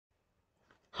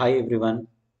Hi everyone.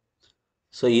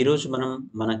 So ఈరోజు మనం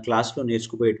మన క్లాస్లో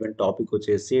నేర్చుకుపోయేటువంటి టాపిక్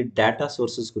వచ్చేసి డేటా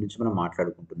సోర్సెస్ గురించి మనం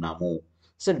మాట్లాడుకుంటున్నాము.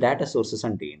 సో డేటా సోర్సెస్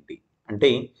అంటే ఏంటి? అంటే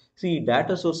ఈ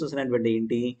డేటా సోర్సెస్ అనేటువంటి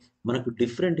ఏంటి? మనకు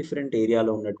డిఫరెంట్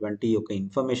ఏరియాలో ఉన్నటువంటి ఒక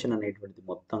ఇన్ఫర్మేషన్ అనేటువంటిది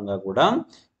మొత్తంగా కూడా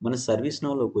మన సర్వీస్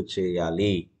నౌలోకి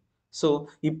వచ్చేయాలి. సో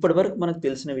ఇప్పటివరకు మనకు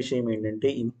తెలిసిన విషయం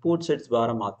ఏంటంటే ఇంపోర్ట్ సెట్స్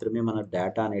ద్వారా మాత్రమే మన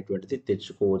డేటా అనేటువంటిది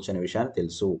తెచ్చుకోవచ్చు అనే విషయాన్ని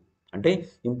తెలుసు. అంటే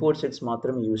ఇంపోర్ట్ సెట్స్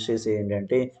మాత్రం యూజ్ చేసి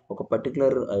ఏంటంటే ఒక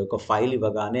పర్టికులర్ ఒక ఫైల్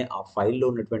ఇవ్వగానే ఆ ఫైల్‌లో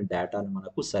ఉన్నటువంటి డేటాను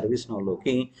మనకు service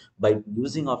నౌలోకి by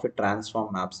using of a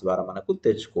transform maps ద్వారా మనకు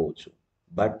తెచ్చుకోవచ్చు.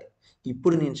 బట్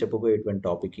ఇప్పుడు నేను చెప్పబోయేటువంటి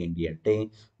టాపిక్ ఏంటి అంటే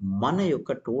మన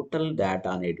యొక్క టోటల్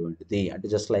డేటా అనేటువంటిది అంటే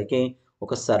జస్ట్ లైక్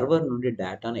ఒక సర్వర్ నుండి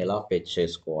డేటాను ఎలా ఫెచ్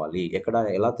చేసుకోవాలి?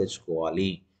 ఎలా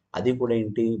తెచ్చుకోవాలి? అది కూడా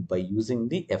ఏంటి by using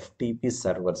the FTP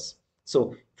servers. So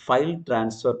file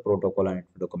transfer protocol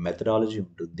అనేటువంటి ఒక మెథడాలజీ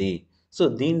ఉంటుంది. సో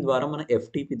దీని ద్వారా మన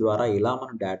ఎఫ్‌టిపి ద్వారా ఎలా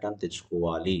మనం డేటాను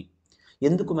తెచ్చుకోవాలి?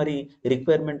 ఎందుకు మరి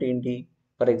రిక్వైర్మెంట్ ఏంటి?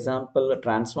 For example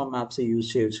transform maps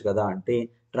use చేయొచ్చు కదా! అంటే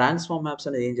ట్రాన్స్ఫార్మ్ మ్యాప్స్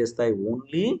అనేది ఏం చేస్తాయి?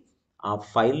 ఓన్లీ ఆ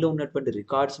ఫైల్‌లో ఉన్నటువంటి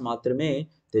రికార్డ్స్ మాత్రమే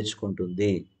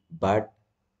తెచ్చుకుంటుంది. బట్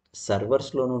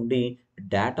సర్వర్స్‌లో నుండి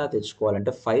డేటా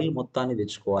తెచ్చుకోవాలంటే ఫైల్ మొత్తాన్ని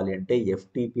తెచ్చుకోవాలి అంటే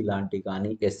ఎఫ్‌టిపి లాంటి కానీ,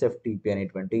 ఎస్ఎఫ్‌టిపి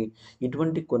అనేటువంటి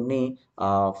ఇటువంటి కొన్ని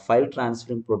ఫైల్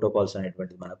ట్రాన్స్ఫరింగ్ ప్రోటోకాల్స్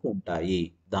అనేటువంటివి మనకు ఉంటాయి.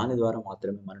 దాని ద్వారా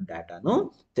మాత్రమే మనం డేటాను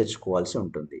తెచ్చుకోవాల్సి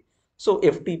ఉంటుంది. So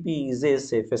FTP is a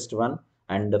safest one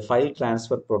and file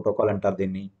transfer protocol అంటారు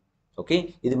దీన్ని. ఓకే.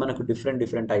 ఇది మనకు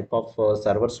డిఫరెంట్ టైప్ ఆఫ్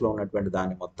సర్వర్స్‌లో ఉన్నటువంటి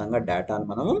దాన్ని మొత్తంగా డేటాను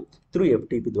మనము త్రూ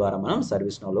ఎఫ్‌టిపి ద్వారా మనం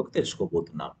సర్వీస్ నౌలోకి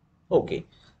తెచ్చుకోబోతున్నాం. ఓకే.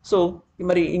 సో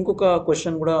మరి ఇంకొక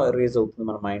క్వెషన్ కూడా రేజ్ అవుతుంది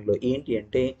మన మైండ్‌లో. ఏంటి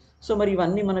అంటే సో మరి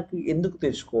ఇవన్నీ మనకి ఎందుకు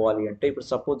తెచ్చుకోవాలి అంటే ఇప్పుడు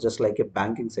సపోజ్ జస్ట్ లైక్ ఏ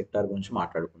బ్యాంకింగ్ సెక్టార్ గురించి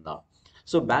మాట్లాడుకుందాం.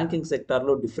 సో బ్యాంకింగ్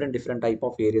సెక్టార్‌లో డిఫరెంట్ టైప్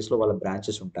ఆఫ్ ఏరియాస్‌లో వాళ్ళ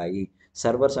బ్రాంచెస్ ఉంటాయి.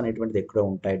 సర్వర్స్ అనేటువంటిది ఎక్కడో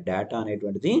ఉంటాయి. డేటా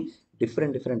అనేటువంటిది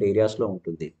డిఫరెంట్ ఏరియాస్‌లో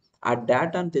ఉంటుంది. ఆ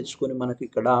డేటాను తెచ్చుకొని మనకి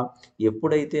ఇక్కడ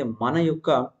ఎప్పుడైతే మన యొక్క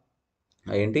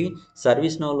ఏంటి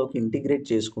సర్వీస్ నౌలోకి ఇంటిగ్రేట్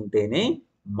చేసుకుంటేనే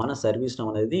మన సర్వీస్ నౌ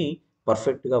అనేది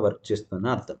పర్ఫెక్ట్‌గా వర్క్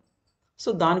చేస్తుందని అర్థం. సో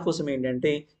దానికోసం ఏంటంటే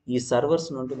ఈ సర్వర్స్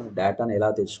నుండి మన డేటాను ఎలా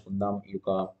తెచ్చుకుందాం? ఈ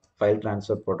యొక్క ఫైల్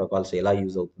ట్రాన్స్ఫర్ ప్రోటోకాల్స్ ఎలా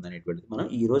యూజ్ అవుతుంది అనేటువంటిది మనం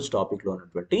ఈరోజు టాపిక్‌లో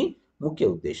ఉన్నటువంటి ముఖ్య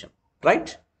ఉద్దేశ్యం.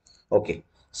 రైట్? ఓకే.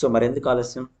 సో మరెందుకు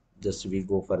ఆలస్యం? Just we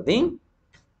go for the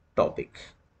topic.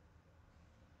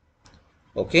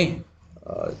 Okay.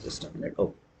 Just a minute.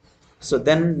 Okay. So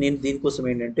then నేను దీనికోసం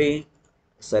ఏంటంటే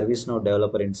సర్వీస్ నౌ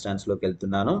డెవలపర్ ఇన్స్టాన్స్‌లోకి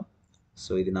వెళ్తున్నాను.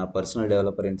 సో ఇది నా పర్సనల్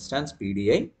డెవలపర్ ఇన్స్టాన్స్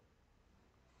పీడీఐ.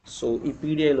 సో ఈ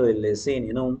పీడీఐలో వెళ్ళేసి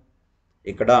నేను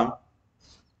ఇక్కడ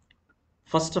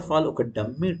ఫస్ట్ ఆఫ్ ఆల్ ఒక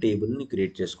డమ్మీ టేబుల్ని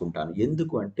క్రియేట్ చేసుకుంటాను.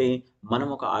 ఎందుకు అంటే మనం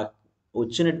ఒక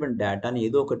వచ్చినటువంటి డేటాని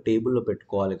ఏదో ఒక టేబుల్లో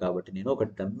పెట్టుకోవాలి కాబట్టి నేను ఒక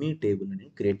డమ్మీ టేబుల్ని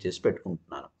క్రియేట్ చేసి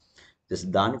పెట్టుకుంటున్నాను. జస్ట్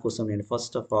దానికోసం నేను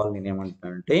ఫస్ట్ ఆఫ్ ఆల్ నేను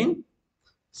ఏమంటున్నానంటే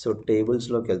సో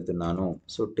టేబుల్స్లోకి వెళ్తున్నాను.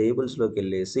 సో టేబుల్స్లోకి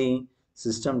వెళ్ళేసి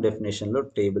సిస్టమ్ డెఫినేషన్లో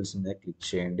టేబుల్స్ మీద క్లిక్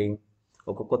చేయండి.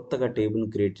 ఒక కొత్తగా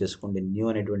టేబుల్ని క్రియేట్ చేసుకోండి. న్యూ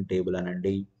అనేటువంటి టేబుల్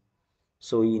అనండి.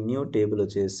 సో ఈ న్యూ టేబుల్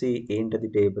వచ్చేసి ఏంటది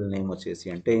టేబుల్ నేమ్ వచ్చేసి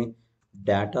అంటే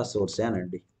డేటా సోర్సే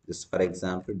అనండి. జస్ట్ ఫర్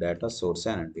ఎగ్జాంపుల్ డేటా సోర్సే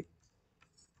అనండి.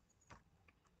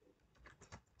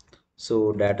 సో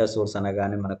డేటా సోర్స్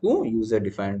అనగానే మనకు యూజర్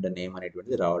డిఫైన్డ్ నేమ్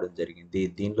అనేటువంటిది రావడం జరిగింది.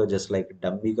 దీనిలో జస్ట్ లైక్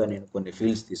డమ్మీగా నేను కొన్ని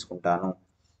ఫీల్డ్స్ తీసుకుంటాను.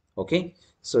 ఓకే.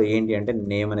 సో ఏంటి అంటే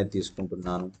నేమ్ అనేది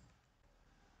తీసుకుంటున్నాను.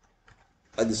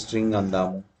 అది స్ట్రింగ్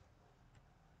అందాము.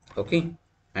 ఓకే.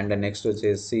 అండ్ నెక్స్ట్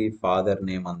వచ్చేసి ఫాదర్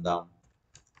నేమ్ అందాం.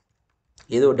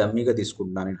 ఏదో డమ్మీగా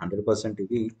తీసుకుంటున్నాను నేను 100%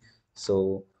 ఇది. సో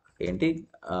ఏంటి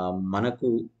మనకు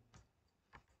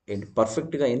ఏంటి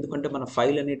పర్ఫెక్ట్‌గా ఎందుకంటే మన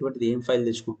ఫైల్ అనేటువంటిది ఏం ఫైల్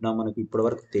తెచ్చుకుంటున్నాం మనకు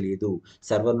ఇప్పటివరకు తెలియదు.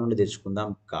 సర్వర్ నుండి తెచ్చుకుందాం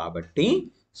కాబట్టి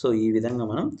సో ఈ విధంగా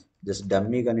మనం జస్ట్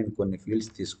డమ్మీగా నేను కొన్ని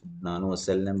ఫీల్డ్స్ తీసుకుంటున్నాను.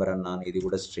 సెల్ నెంబర్ అన్నాను. ఇది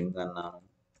కూడా స్ట్రింగ్ అన్నాను.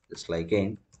 జస్ట్ లైక్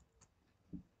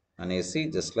అనేసి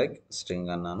జస్ట్ లైక్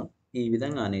స్ట్రింగ్ అన్నాను. ఈ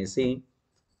విధంగా అనేసి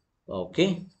ఓకే.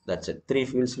 That's it. 3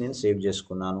 ఫీల్డ్స్ నేను సేవ్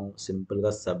చేసుకున్నాను.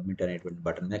 సింపుల్‌గా సబ్మిట్ అనేటువంటి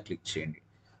బటన్ మీద క్లిక్ చేయండి.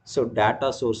 సో డేటా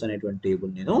సోర్స్ అనేటువంటి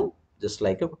టేబుల్ నేను జస్ట్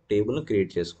లైక్ ఒక టేబుల్‌ని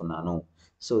క్రియేట్ చేసుకున్నాను.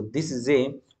 So this is a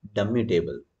dummy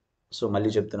table. So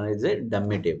మళ్ళీ చెప్తున్నాను it's a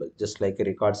dummy table. Just like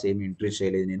records ఏమి ఎంట్రీ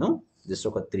చేయలేదు నేను. జస్ట్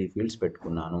ఒక 3 ఫీల్డ్స్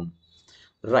పెట్టుకున్నాను.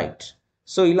 రైట్.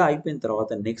 సో ఇలా అయిపోయిన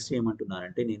తర్వాత నెక్స్ట్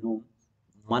ఏమంటున్నానంటే నేను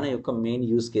మన యొక్క మెయిన్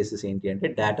యూజ్ కేసెస్ ఏంటి అంటే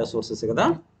డేటా సోర్సెస్ కదా!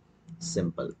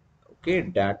 సింపుల్. ఓకే.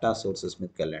 డేటా సోర్సెస్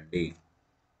మీదకి వెళ్ళండి.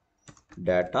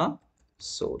 Data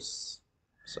source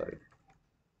sorry.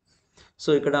 సో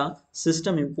ఇక్కడ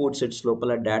సిస్టమ్ ఇంపోర్ట్ సెట్స్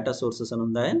లోపల డేటా సోర్సెస్ అని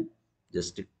ఉందా?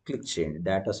 జస్ట్ క్లిక్ చేయండి.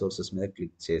 డేటా సోర్సెస్ మీద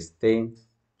క్లిక్ చేస్తే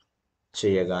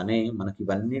చేయగానే మనకి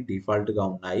ఇవన్నీ డిఫాల్ట్‌గా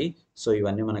ఉన్నాయి. సో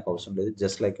ఇవన్నీ మనకు అవసరం లేదు.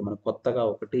 జస్ట్ లైక్ మనం కొత్తగా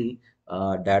ఒకటి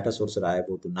డేటా సోర్స్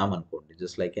రాయబోతున్నాం అనుకోండి.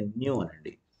 జస్ట్ లైక్ న్యూ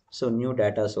అనండి. సో న్యూ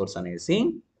డేటా సోర్స్ అనేసి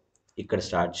ఇక్కడ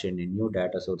స్టార్ట్ చేయండి, న్యూ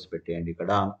డేటా సోర్స్ పెట్టేయండి.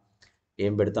 ఇక్కడ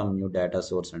ఏం పెడతాం, న్యూ డేటా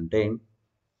సోర్స్ అంటే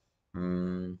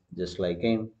జస్ట్ లైక్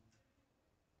ఏ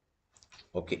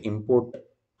ఓకే ఇంపోర్ట్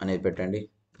అనేది పెట్టండి.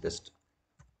 జస్ట్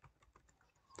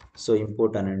సో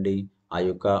ఇంపోర్ట్ అనండి. ఆ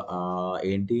యొక్క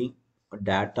ఏంటి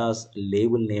డేటాస్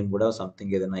లేబుల్ నేమ్ కూడా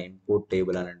సంథింగ్ ఏదైనా ఇంపోర్ట్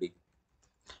టేబుల్ అనండి,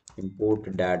 ఇంపోర్ట్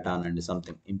డేటా అనండి,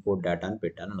 సంథింగ్ ఇంపోర్ట్ డేటా అని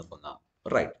పెట్టాను అనుకుందాం.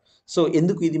 రైట్. సో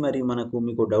ఎందుకు ఇది, మరి మనకు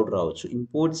మీకు డౌట్ రావచ్చు,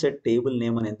 ఇంపోర్ట్ సెట్ టేబుల్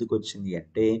నేమ్ అని ఎందుకు వచ్చింది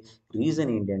అంటే,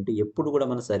 రీజన్ ఏంటి అంటే, ఎప్పుడు కూడా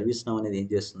మన సర్వీస్ నౌ అనేది ఏం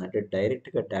చేస్తుందంటే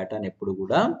డైరెక్ట్గా డేటాని ఎప్పుడు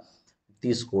కూడా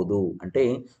తీసుకోదు. అంటే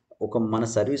ఒక మన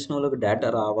సర్వీస్ నోలోకి డేటా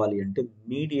రావాలి అంటే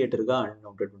మీడియేటర్గా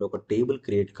ఉన్నటువంటి ఒక టేబుల్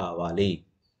క్రియేట్ కావాలి.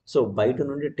 సో బయట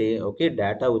నుండి ఓకే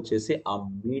డేటా వచ్చేసి ఆ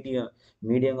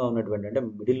మీడియంగా ఉన్నటువంటి అంటే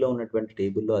మిడిల్లో ఉన్నటువంటి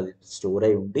టేబుల్లో అది స్టోర్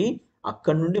అయి ఉండి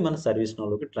అక్కడ నుండి మన సర్వీస్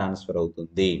నోలోకి ట్రాన్స్ఫర్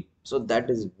అవుతుంది. So that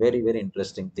is very very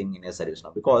interesting thing in a service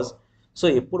now because so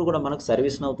ఎప్పుడు కూడా మనకు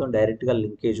సర్వీస్ నౌతో డైరెక్ట్గా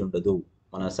లింకేజ్ ఉండదు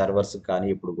మన సర్వర్స్ కానీ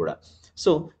ఎప్పుడు కూడా.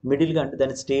 సో మిడిల్గా అంటే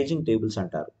దాన్ని స్టేజింగ్ టేబుల్స్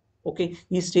అంటారు. ఓకే,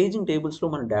 ఈ స్టేజింగ్ టేబుల్స్లో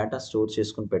మన డేటా స్టోర్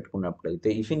చేసుకుని పెట్టుకున్నప్పుడైతే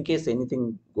if in case anything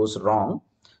goes wrong,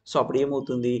 so అప్పుడు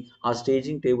ఏమవుతుంది, ఆ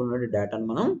స్టేజింగ్ టేబుల్ నుండి డేటాను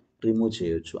మనం రిమూవ్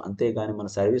చేయొచ్చు, అంతేగాని మన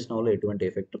సర్వీస్ నౌలో ఎటువంటి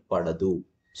ఎఫెక్ట్ పడదు.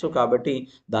 సో కాబట్టి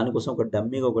దానికోసం ఒక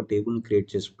డమ్మీగా ఒక టేబుల్ని క్రియేట్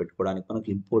చేసి పెట్టుకోవడానికి మనకి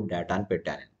ఇంపోర్ట్ డేటా అని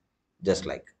పెట్టాను, జస్ట్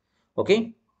లైక్. Okay,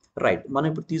 right. మనం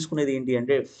ఇప్పుడు తీసుకునేది ఏంటి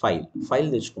అంటే ఫైల్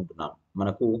తెచ్చుకుంటున్నాం.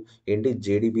 మనకు ఏంటి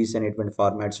జేడీబీస్ అనేటువంటి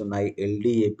ఫార్మాట్స్ ఉన్నాయి,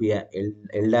 ఎల్డిఏపి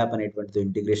ఎల్డాప్ అనేటువంటిది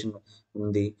ఇంటిగ్రేషన్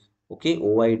ఉంది. ఓకే,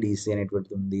 ఓఐడిసి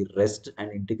అనేటువంటిది ఉంది, రెస్ట్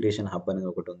అండ్ ఇంటిగ్రేషన్ హబ్ అనేది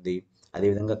ఒకటి ఉంది,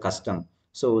 అదేవిధంగా కస్టమ్.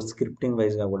 సో స్క్రిప్టింగ్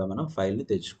వైజ్గా కూడా మనం ఫైల్ని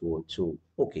తెచ్చుకోవచ్చు.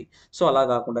 ఓకే, సో అలా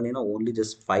కాకుండా నేను ఓన్లీ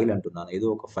జస్ట్ ఫైల్ అంటున్నాను, ఏదో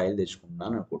ఒక ఫైల్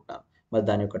తెచ్చుకుంటున్నాను అనుకుంటున్నాను. మరి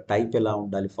దాని యొక్క టైప్ ఎలా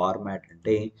ఉండాలి, ఫార్మాట్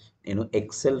అంటే నేను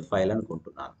ఎక్సెల్ ఫైల్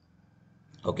అనుకుంటున్నాను.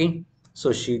 Okay, so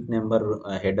sheet number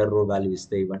header రో వాల్యూ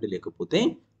ఇస్తే ఇవ్వండి, లేకపోతే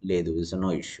లేదు, is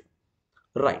no issue.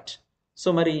 Right. So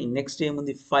మరి నెక్స్ట్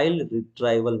ఏముంది, ఫైల్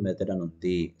రిట్రైవల్ మెథడ్ అని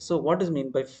ఉంది. So what is mean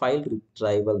by file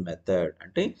retrieval method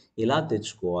అంటే ఎలా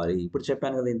తెచ్చుకోవాలి, ఇప్పుడు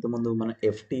చెప్పాను కదా ఇంతకుముందు మనం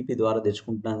ఎఫ్టిపి ద్వారా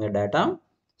తెచ్చుకుంటున్నాం కదా డేటా.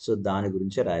 సో దాని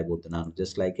గురించే రాయబోతున్నాను,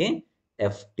 జస్ట్ లైక్ ఏ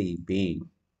ఎఫ్టిపి.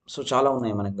 సో చాలా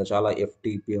ఉన్నాయి మనకి, ఇంకా చాలా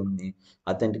ఎఫ్టిపి ఉంది,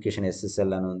 అథెంటికేషన్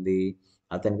ఎస్ఎస్ఎల్ అని ఉంది,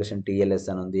 అథెంటికేషన్ టిఎల్ఎస్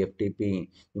అని ఉంది, ఎఫ్టిపి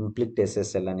ఇంప్లిక్ట్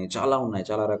ఎస్ఎస్ఎల్ అని చాలా ఉన్నాయి,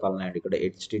 చాలా రకాలు ఉన్నాయండి. ఇక్కడ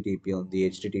హెచ్టిటిపి ఉంది,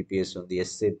 హెచ్టిటిపిఎస్ ఉంది,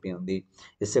 ఎస్ఏపి ఉంది,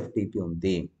 ఎస్ఎఫ్టిపి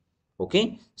ఉంది. ఓకే,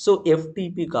 సో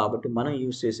ఎఫ్టిపి కాబట్టి మనం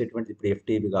యూజ్ చేసేటువంటి ఇప్పుడు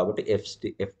ఎఫ్టిపి కాబట్టి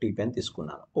ఎఫ్టిపి అని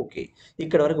తీసుకున్నాను. ఓకే,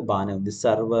 ఇక్కడ వరకు బాగానే ఉంది.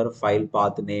 Server file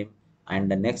path name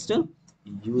and next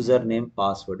user name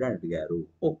password అని అడిగారు.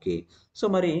 ఓకే, సో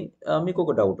మరి మీకు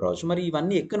ఒక డౌట్ రావచ్చు, మరి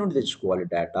ఇవన్నీ ఎక్కడి నుండి తెచ్చుకోవాలి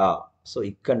డేటా. సో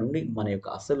ఇక్కడ నుండి మన యొక్క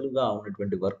అసలుగా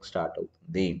ఉన్నటువంటి వర్క్ స్టార్ట్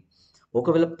అవుతుంది.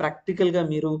 ఒకవేళ ప్రాక్టికల్గా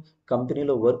మీరు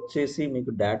కంపెనీలో వర్క్ చేసి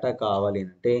మీకు డేటా కావాలి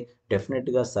అంటే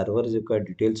డెఫినెట్గా సర్వర్స్ యొక్క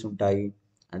డీటెయిల్స్ ఉంటాయి,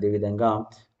 అదేవిధంగా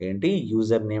ఏంటి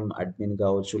యూజర్ నేమ్ అడ్మిన్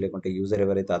కావచ్చు, లేకుంటే యూజర్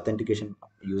ఎవరైతే అథెంటికేషన్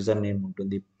యూజర్ నేమ్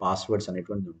ఉంటుంది, పాస్వర్డ్స్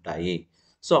అనేటువంటివి ఉంటాయి.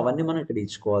 సో అవన్నీ మనం ఇక్కడ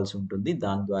ఇచ్చుకోవాల్సి ఉంటుంది,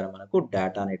 దాని ద్వారా మనకు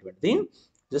డేటా అనేటువంటిది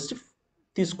జస్ట్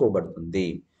తీసుకోబడుతుంది.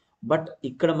 బట్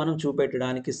ఇక్కడ మనం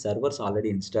చూపెట్టడానికి సర్వర్స్ ఆల్రెడీ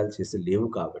ఇన్స్టాల్ చేసి లేవు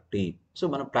కాబట్టి, సో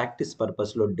మన ప్రాక్టీస్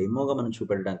పర్పస్లో డెమోగా మనం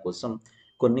చూపెట్టడం కోసం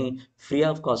కొన్ని ఫ్రీ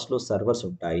ఆఫ్ కాస్ట్లో సర్వర్స్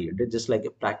ఉంటాయి. అంటే జస్ట్ లైక్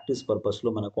ప్రాక్టీస్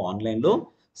పర్పస్లో మనకు ఆన్లైన్లో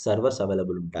సర్వర్స్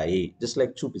అవైలబుల్ ఉంటాయి. జస్ట్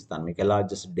లైక్ చూపిస్తాను మీకు ఎలా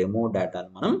జస్ట్ డెమో డేటాను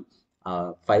మనం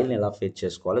ఫైల్ని ఎలా ఫెచ్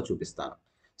చేసుకోవాలో చూపిస్తాను.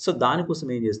 సో దానికోసం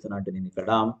ఏం చేస్తున్నా అంటే నేను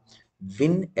ఇక్కడ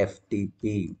విన్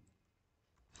ఎఫ్టిపి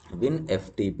విన్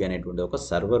ఎఫ్టిపి అనేటువంటి ఒక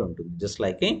సర్వర్ ఉంటుంది, just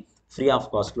like A free of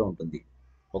కాస్ట్లో ఉంటుంది.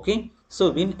 Okay, so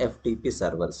win FTP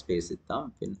server space ఇద్దాం,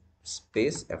 win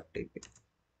space FTP.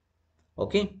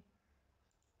 Okay,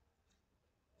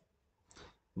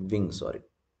 wing sorry,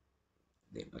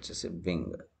 దీన్ని వచ్చేసి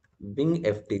వింగ్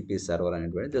ఎఫ్టిపి సర్వర్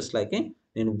అనేటువంటి జస్ట్ లైక్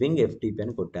నేను వింగ్ ఎఫ్టిపి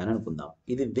అని కొట్టాను అనుకుందాం.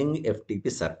 ఇది wing FTP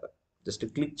server. Just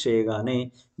click చేయగానే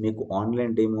మీకు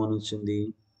ఆన్లైన్ డెమో అని వచ్చింది,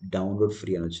 డౌన్లోడ్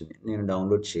ఫ్రీ అని వచ్చింది. నేను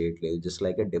డౌన్లోడ్ చేయట్లేదు, జస్ట్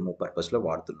లైక్ డెమో పర్పస్లో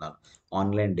వాడుతున్నాను,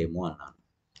 ఆన్లైన్ డెమో అన్నాను.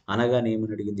 అనగానే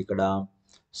ఏమని అడిగింది ఇక్కడ,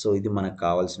 సో ఇది మనకు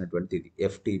కావాల్సినటువంటి ఇది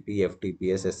ఎఫ్టిపి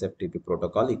ఎఫ్టిపిఎస్ ఎస్ఎఫ్టిపి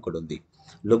ప్రోటోకాల్ ఇక్కడ ఉంది.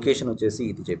 లొకేషన్ వచ్చేసి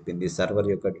ఇది చెప్పింది, సర్వర్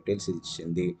యొక్క డీటెయిల్స్ ఇది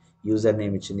ఇచ్చింది, యూజర్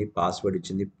నేమ్ ఇచ్చింది, పాస్వర్డ్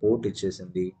ఇచ్చింది, పోర్ట్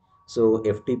ఇచ్చేసింది. సో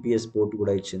ఎఫ్టిపిఎస్ పోర్ట్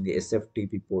కూడా ఇచ్చింది,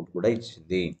 ఎస్ఎఫ్టిపి పోర్ట్ కూడా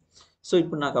ఇచ్చింది. సో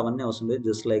ఇప్పుడు నాకు అవన్నీ అవసరం లేదు,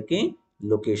 జస్ట్ లైక్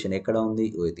లొకేషన్ ఎక్కడ ఉంది,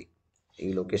 ఇది ఈ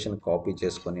లొకేషన్ కాపీ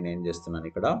చేసుకొని నేను ఏం చేస్తున్నాను,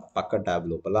 ఇక్కడ పక్క ట్యాబ్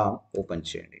లోపల ఓపెన్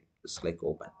చేయండి, జస్ట్ లైక్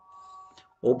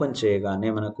ఓపెన్ చేయగానే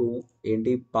మనకు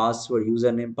ఏంటి పాస్వర్డ్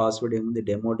యూజర్ నేమ్ పాస్వర్డ్ ఏముంది,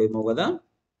 డెమో కదా,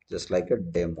 జస్ట్ లైక్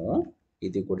డెమో.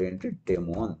 ఇది కూడా ఏంటి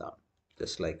డెమో అందాం,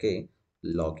 జస్ట్ లైక్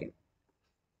లాగిన్.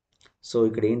 సో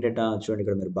ఇక్కడ ఏంటంటే చూడండి,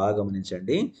 ఇక్కడ మీరు బాగా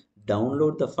గమనించండి,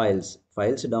 డౌన్లోడ్ ద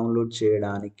ఫైల్స్ డౌన్లోడ్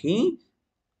చేయడానికి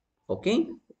ఓకే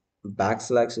బ్యాక్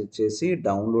స్లాగ్స్ ఇచ్చేసి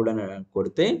డౌన్లోడ్ అని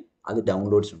కొడితే అది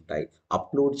డౌన్లోడ్స్ ఉంటాయి.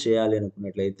 అప్లోడ్ చేయాలి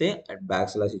అనుకున్నట్లయితే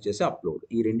బ్యాక్ స్లాగ్స్ ఇచ్చేసి అప్లోడ్.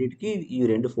 ఈ రెండిటికి ఈ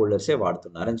 2 ఫోల్డర్సే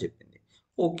వాడుతున్నారని చెప్పింది.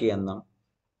 ఓకే అందాం.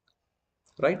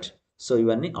 రైట్. సో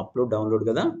ఇవన్నీ అప్లోడ్, డౌన్లోడ్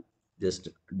కదా! జస్ట్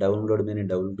డౌన్లోడ్ మీద నేను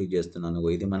డబుల్ క్లిక్ చేస్తున్నాను.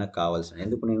 ఇది మనకు కావాల్సిన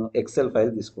ఎందుకు నేను ఎక్సెల్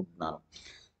ఫైల్ తీసుకుంటున్నాను.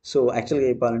 సో యాక్చువల్‌గా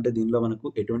చెప్పాలంటే దీనిలో మనకు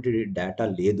ఎటువంటి డేటా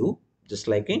లేదు. జస్ట్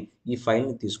లైక్ ఈ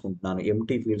ఫైల్‌ని తీసుకుంటున్నాను.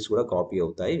 ఎంప్టీ ఫీల్డ్స్ కూడా కాపీ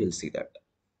అవుతాయి. Will see that.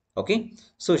 Okay.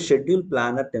 So schedule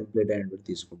planar template అనేటిది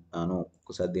తీసుకుంటున్నాను.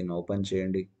 ఒకసారి దీన్ని ఓపెన్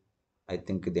చేయండి. ఐ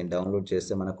థింక్ దీన్ని డౌన్లోడ్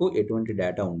చేస్తే మనకు ఎటువంటి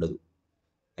డేటా ఉండదు.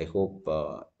 ఐ హోప్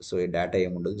సో ఈ డేటా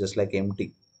ఏముండదు. Just like empty.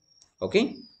 Okay.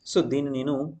 So దీన్ని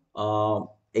నేను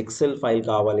ఎక్సెల్ ఫైల్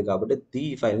కావాలి కాబట్టి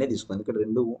ఈ ఫైల్‌నే తీసుకున్నాను. ఇక్కడ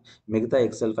 2 మిగతా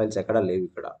ఎక్సెల్ ఫైల్స్ ఎక్కడా లేవు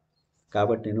ఇక్కడ.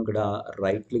 కాబట్టి నేను ఇక్కడ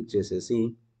రైట్ క్లిక్ చేసేసి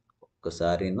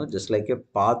ఒక్కసారి నేను జస్ట్ లైక్ ఏ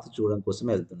పాత్ చూడడం కోసం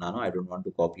వెళ్తున్నాను. I don't want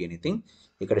to copy anything.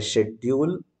 ఇక్కడ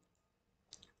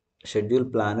షెడ్యూల్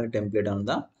ప్లానర్ టెంప్లేట్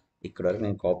ఉందా? ఇక్కడ వరకు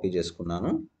నేను కాపీ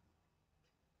చేసుకున్నాను.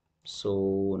 సో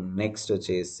నెక్స్ట్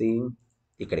వచ్చేసి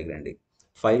ఇక్కడికి రండి.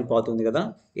 ఫైల్ పాత్ ఉంది కదా!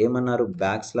 ఏమన్నారు?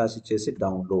 బ్యాక్ స్లాష్ ఇచ్చేసి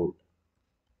డౌన్లోడ్.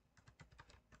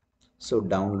 సో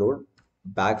డౌన్లోడ్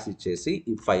బ్యాక్స్ ఇచ్చేసి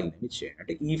ఈ ఫైల్ నేమ్ ఇచ్చేయండి.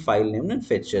 అంటే ఈ ఫైల్ నేమ్ నేను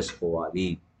ఫెచ్ చేసుకోవాలి.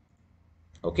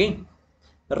 ఓకే.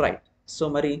 రైట్. సో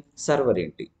మరి సర్వర్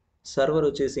ఏంటి? సర్వర్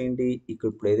వచ్చేసి ఏంటి?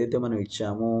 ఇప్పుడు ఏదైతే మనం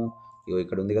ఇచ్చామో ఇగో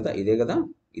ఇక్కడ ఉంది కదా! ఇదే కదా!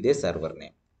 ఇదే సర్వర్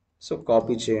నేమ్. సో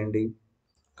కాపీ చేయండి.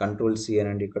 కంట్రోల్ సి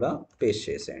అనండి, ఇక్కడ పేస్ట్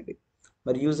చేసేయండి.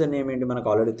 మరి యూజర్ నేమ్ ఏంటి? మనకు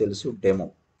ఆల్రెడీ తెలుసు, డెమో.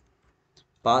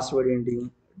 పాస్వర్డ్ ఏంటి?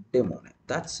 Demo name.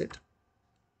 That's it.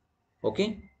 Okay.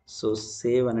 So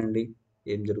save అనండి.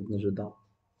 ఏం జరుగుతుందో చూద్దాం.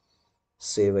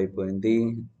 సేవ్ అయిపోయింది.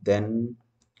 దెన్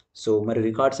సో మరి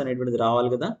రికార్డ్స్ అనేటువంటిది రావాలి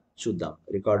కదా! చూద్దాం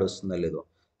రికార్డ్ వస్తుందో లేదో.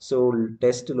 సో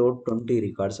టెస్ట్‌లో 20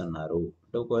 రికార్డ్స్ అన్నారు.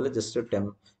 అంటే ఒకవేళ జస్ట్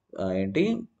ఏంటి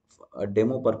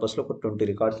డెమో పర్పస్‌లో ఒక 20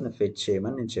 రికార్డ్స్‌ని ఫెచ్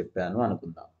చేయమని నేను చెప్పాను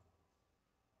అనుకుందాం.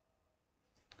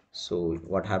 So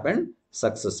what happened?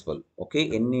 Successful. Okay.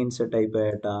 ఎన్ని ఇన్సర్ట్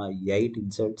అయిపోయాయట? 8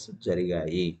 ఇన్సర్ట్స్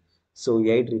జరిగాయి. సో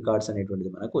 8 రికార్డ్స్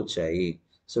అనేటువంటిది మనకు వచ్చాయి.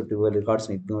 సో 12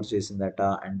 రికార్డ్స్‌ని ఇగ్నోర్ చేసిందట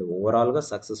అండ్ ఓవరాల్‌గా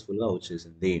సక్సెస్ఫుల్‌గా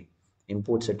వచ్చేసింది.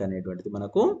 ఇంపోర్ట్ సెట్ అనేటువంటిది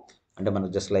మనకు అంటే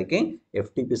మనకు జస్ట్ లైక్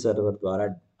ఎఫ్టీపీ సర్వర్ ద్వారా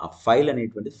ఆ ఫైల్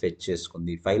అనేటువంటిది ఫెచ్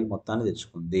చేసుకుంది. ఫైల్ మొత్తాన్ని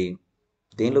తెచ్చుకుంది.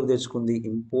 దేనిలోకి తెచ్చుకుంది?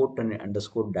 ఇంపోర్ట్ అనే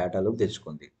అండర్‌స్కోర్ డేటాలోకి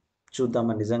తెచ్చుకుంది.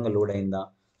 చూద్దామా నిజంగా లోడ్ అయిందా?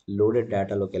 లోడెడ్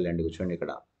డేటాలోకి వెళ్ళండి. కూర్చోండి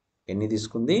ఇక్కడ. ఎన్ని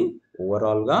తీసుకుంది?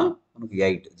 ఓవరాల్‌గా మనకు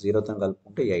 8. 0తో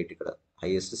కలుపుకుంటే 8 ఇక్కడ.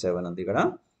 హైయెస్ట్ 7 ఉంది ఇక్కడ.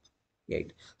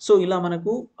 8. సో ఇలా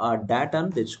మనకు ఆ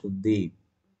డేటాను తెచ్చుకుంది.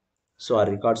 సో ఆ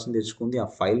రికార్డ్స్‌ని తెచ్చుకుంది. ఆ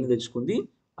ఫైల్‌ని తెచ్చుకుంది.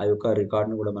 ఆ యొక్క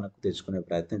రికార్డ్‌ని కూడా మనకు తెచ్చుకునే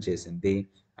ప్రయత్నం చేసింది.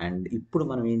 అండ్ ఇప్పుడు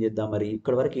మనం ఏం చేద్దాం మరి?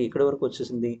 ఎక్కడి వరకు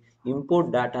వచ్చేసింది? ఇంపోర్ట్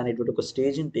డేటా అనేటువంటి ఒక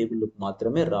స్టేజింగ్ టేబుల్‌లోకి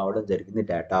మాత్రమే రావడం జరిగింది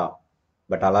డేటా.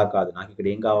 బట్ అలా కాదు. నాకు ఇక్కడ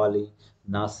ఏం కావాలి?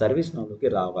 నా సర్వీస్ నౌలోకి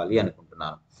రావాలి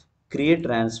అనుకుంటున్నాను. క్రియేట్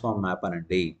ట్రాన్స్ఫార్మ్ మ్యాప్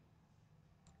అనండి.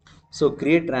 సో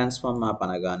క్రియేట్ ట్రాన్స్ఫార్మ్ మ్యాప్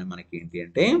అనగానే మనకి ఏంటి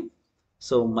అంటే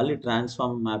సో మళ్ళీ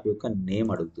ట్రాన్స్ఫార్మ్ మ్యాప్ యొక్క నేమ్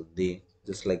అడుగుతుంది.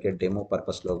 జస్ట్ లైక్ ఏ డెమో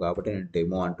పర్పస్లో కాబట్టి నేను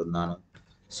డెమో అంటున్నాను.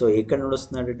 సో ఎక్కడ నుండి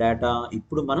వస్తుందంటే డేటా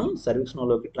ఇప్పుడు మనం సర్వీస్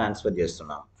నౌలోకి ట్రాన్స్ఫర్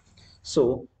చేస్తున్నాం. సో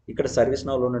ఇక్కడ సర్వీస్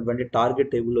నౌలో ఉన్నటువంటి టార్గెట్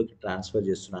టేబుల్లోకి ట్రాన్స్ఫర్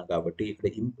చేస్తున్నాం కాబట్టి ఇక్కడ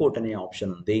ఇంపోర్ట్ అనే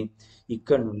ఆప్షన్ ఉంది.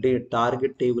 ఇక్కడ నుండి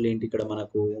టార్గెట్ టేబుల్ ఏంటి ఇక్కడ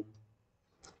మనకు?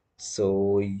 So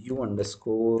you under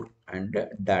score and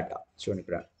data. చూడండి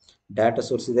ఇక్కడ డేటా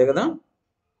సోర్స్ ఇదే కదా!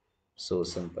 సో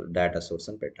సింపుల్ డేటా సోర్స్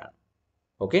అని పెట్టాను.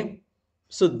 ఓకే.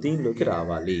 సో దీనిలోకి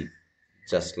రావాలి.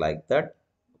 Just like that.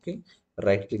 Okay.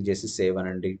 Right click చేసి సేవ్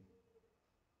అనండి.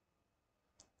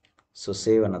 సో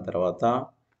సేవ్ అన్న తర్వాత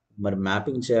మరి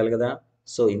మ్యాపింగ్ చేయాలి కదా!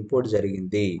 సో ఇంపోర్ట్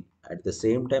జరిగింది. At the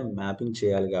same time mapping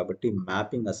చేయాలి కాబట్టి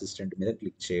మ్యాపింగ్ అసిస్టెంట్ మీద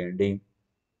క్లిక్ చేయండి.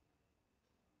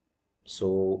 సో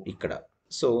ఇక్కడ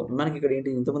సో మనకి ఇక్కడ ఏంటి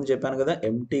ఇంతకుముందు చెప్పాను కదా!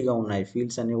 ఎంప్టీగా ఉన్నాయి.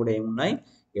 ఫీల్డ్స్ అన్నీ కూడా ఏమున్నాయి?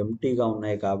 ఎంప్టీగా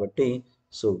ఉన్నాయి కాబట్టి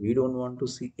so we don't want to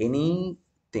see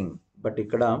anything. But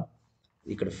ఇక్కడ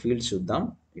ఫీల్డ్స్ చూద్దాం.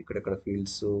 ఇక్కడ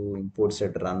ఫీల్డ్స్ ఇంపోర్ట్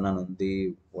సెట్ రన్ అని ఉంది.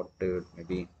 వాట్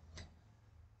మేబీ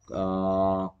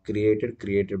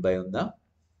క్రియేటెడ్ బై ఉందా?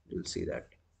 Will see that.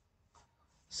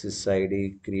 Sys ID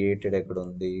created ఎక్కడ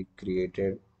ఉంది?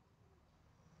 క్రియేటెడ్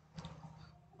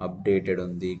అప్డేటెడ్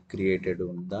ఉంది. క్రియేటెడ్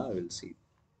ఉందా? Will see.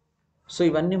 సో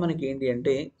ఇవన్నీ మనకి ఏంటి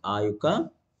అంటే ఆ యొక్క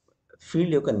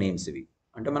ఫీల్డ్ యొక్క నేమ్స్ ఇవి.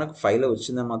 అంటే మనకు ఫైల్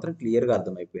వచ్చిందని మాత్రం క్లియర్‌గా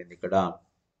అర్థమైపోయింది ఇక్కడ.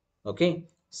 ఓకే.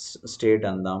 స్టేట్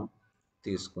అందాం.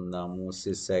 తీసుకుందాము.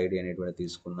 సిస్ ఐడి అనేటువంటిది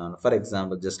తీసుకున్నాను. For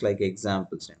example just like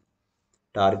examples నేను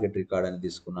టార్గెట్ రికార్డ్ అని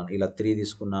తీసుకున్నాను. ఇలా 3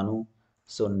 తీసుకున్నాను.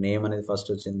 సో నేమ్ అనేది ఫస్ట్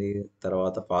వచ్చింది.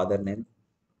 తర్వాత ఫాదర్ నేమ్.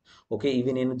 ఓకే.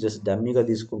 ఇవి నేను జస్ట్ డమ్మీగా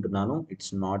తీసుకుంటున్నాను.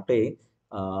 It's not a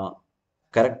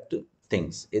correct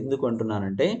things. ఎందుకు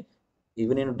అంటున్నానంటే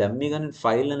ఇవి నేను డమ్మీగా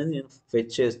ఫైల్ అనేది నేను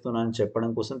ఫెచ్ చేస్తున్నానని చెప్పడం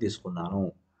కోసం తీసుకున్నాను.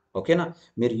 ఓకేనా?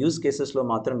 మీరు యూజ్ కేసెస్‌లో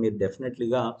మాత్రం మీరు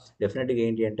డెఫినెట్‌గా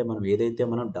ఏంటి అంటే మనం ఏదైతే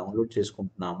మనం డౌన్‌లోడ్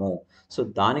చేసుకుంటున్నామో, సో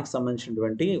దానికి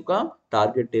సంబంధించినటువంటి ఒక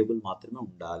టార్గెట్ టేబుల్ మాత్రమే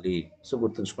ఉండాలి. సో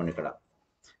గుర్తుంచుకోండి ఇక్కడ.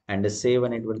 అండ్ సేవ్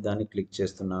అనేటువంటి దాన్ని క్లిక్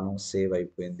చేస్తున్నాను. సేవ్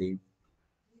అయిపోయింది.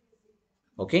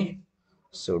 Okay.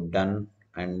 So done.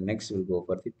 And next will go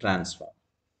for the transform.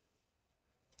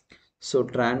 So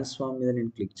transform మీద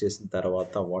నేను క్లిక్ చేసిన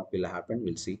తర్వాత what will happen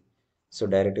will see. So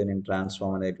డైరెక్ట్గా నేను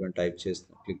ట్రాన్స్ఫార్మ్ అనేటువంటి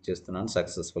క్లిక్ చేస్తున్నాను.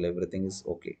 Successful, everything is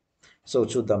okay. So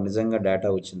చూద్దాం నిజంగా డేటా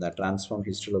వచ్చిందా. ట్రాన్స్ఫార్మ్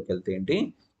హిస్టరీలోకి వెళ్తే ఏంటి,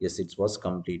 ఎస్ ఇట్స్ వాస్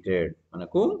కంప్లీటెడ్,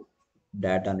 మనకు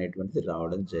డేటా అనేటువంటిది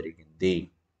రావడం జరిగింది.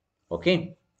 Okay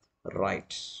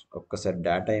right. ఒక్కసారి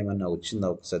డేటా ఏమన్నా వచ్చిందా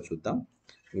ఒకసారి చూద్దాం.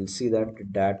 Will see that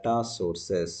data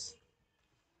sources.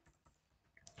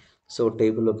 So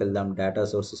టేబుల్లోకి వెళ్దాం. డేటా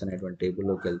సోర్సెస్ అనేటువంటి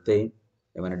టేబుల్లోకి వెళ్తే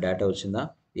ఏమైనా డేటా వచ్చిందా,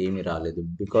 ఏమీ రాలేదు.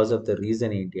 బికాస్ ఆఫ్ ద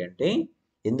రీజన్ ఏంటి అంటే,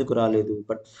 ఎందుకు రాలేదు,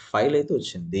 బట్ ఫైల్ అయితే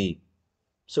వచ్చింది.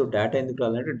 సో డేటా ఎందుకు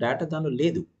రాలేదంటే డేటా దానిలో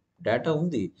లేదు. డేటా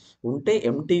ఉంది, ఉంటే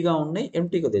ఎంటీగా ఉన్నాయి,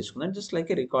 ఎంటీగా తెచ్చుకున్నాను. జస్ట్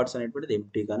లైక్ రికార్డ్స్ అనేటువంటిది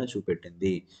ఎంటీగానే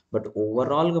చూపెట్టింది. బట్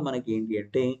ఓవరాల్గా మనకి ఏంటి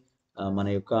అంటే మన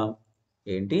యొక్క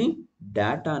ఏంటి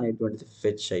డేటా అనేటువంటిది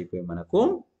ఫెచ్ అయిపోయి మనకు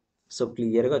సో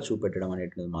క్లియర్గా చూపెట్టడం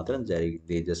అనేటువంటిది మాత్రం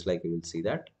జరిగింది. Just like you will see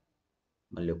that.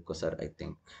 మళ్ళీ ఒక్కసారి I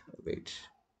think wait.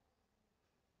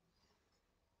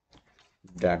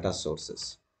 Data sources.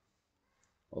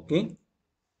 Okay.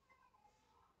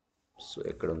 So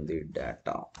ఎక్కడ ఉంది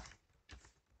data.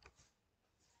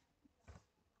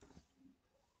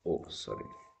 Oh sorry.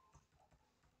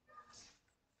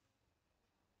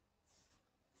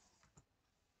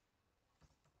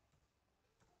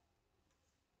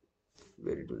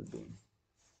 Wear it will be.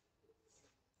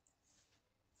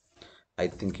 I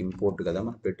think import కదా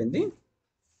మనకు పెట్టింది.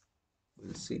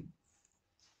 విల్ సి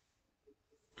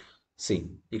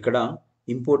ఇక్కడ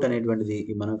ఇంపోర్ట్ అనేటువంటిది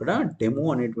మనం ఇక్కడ డెమో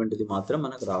అనేటువంటిది మాత్రం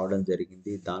మనకు రావడం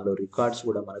జరిగింది. దానిలో రికార్డ్స్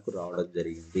కూడా మనకు రావడం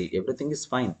జరిగింది. Everything is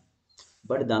fine.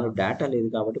 బట్ దానిలో డేటా లేదు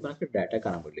కాబట్టి మనకి డేటా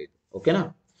కనబడలేదు. ఓకేనా?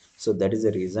 So that is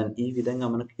the reason. ఈ విధంగా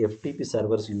మనకి ఎఫ్టీపీ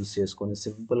సర్వర్స్ యూజ్ చేసుకొని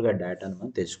సింపుల్గా డేటాను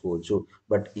మనం తెచ్చుకోవచ్చు.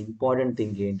 బట్ ఇంపార్టెంట్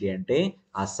థింగ్ ఏంటి అంటే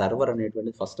ఆ సర్వర్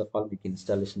అనేటువంటిది ఫస్ట్ ఆఫ్ ఆల్ మీకు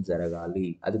ఇన్స్టాలేషన్ జరగాలి.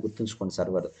 అది గుర్తుంచుకోండి.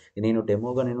 సర్వర్ నేను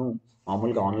డెమోగా నేను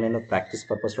మామూలుగా ఆన్లైన్లో ప్రాక్టీస్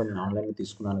పర్పస్లో నేను ఆన్లైన్లో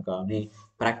తీసుకున్నాను. కానీ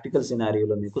ప్రాక్టికల్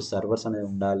సినారియోలో మీకు సర్వర్స్ అనేది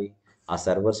ఉండాలి. ఆ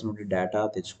సర్వర్స్ నుండి డేటా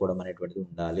తెచ్చుకోవడం అనేటువంటిది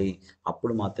ఉండాలి.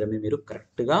 అప్పుడు మాత్రమే మీరు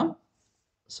కరెక్ట్గా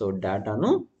సో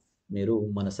డేటాను మీరు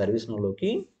మన సర్వీస్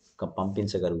నోలోకి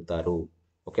పంపించగలుగుతారు.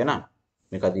 ఓకేనా?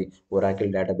 మీకు అది ఒరాకిల్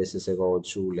డేటాబేసెసే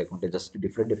కావచ్చు, లేకుంటే just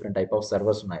different type of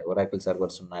servers ఉన్నాయి. ఒరాకిల్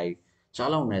సర్వర్స్ ఉన్నాయి,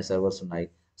 చాలా ఉన్నాయి, సర్వర్స్ ఉన్నాయి.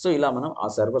 సో ఇలా మనం ఆ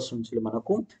సర్వర్స్ నుంచి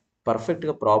మనకు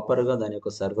పర్ఫెక్ట్గా ప్రాపర్గా దాని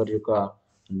యొక్క సర్వర్ యొక్క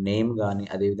నేమ్ కానీ,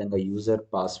 అదేవిధంగా యూజర్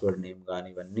పాస్వర్డ్ నేమ్ కానీ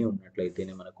ఇవన్నీ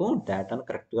ఉన్నట్లయితేనే మనకు డేటాను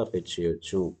కరెక్ట్గా ఫెచ్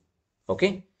చేయొచ్చు. ఓకే.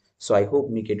 సో ఐ హోప్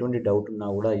మీకు ఎటువంటి డౌట్ ఉన్నా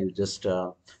కూడా you just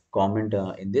comment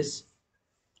in this.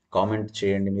 Comment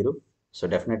చేయండి మీరు. So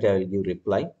definitely I will give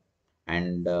reply.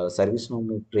 And సర్వీస్‌నో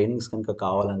మీకు ట్రైనింగ్స్ కనుక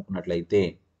కావాలనుకున్నట్లయితే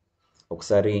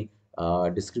ఒకసారి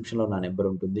డిస్క్రిప్షన్‌లో నా నెంబర్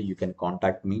ఉంటుంది. You can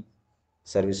contact me.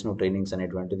 సర్వీస్‌నో trainings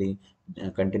అనేటువంటిది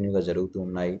కంటిన్యూగా జరుగుతూ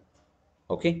ఉన్నాయి.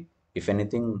 Okay. If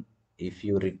anything, if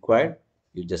you required,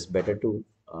 you just better to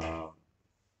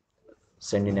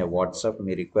send in a WhatsApp.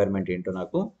 Me requirement ఏంటో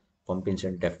నాకు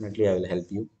పంపించండి. Definitely I will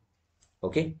help you.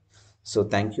 Okay. So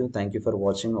thank you for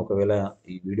watching. ఒకవేళ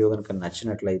ఈ video కనుక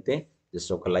నచ్చినట్లయితే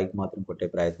జస్ట్ ఒక లైక్ మాత్రం కొట్టే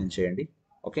ప్రయత్నం చేయండి.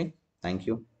 Okay. Thank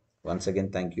you. Once again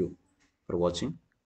thank you for watching.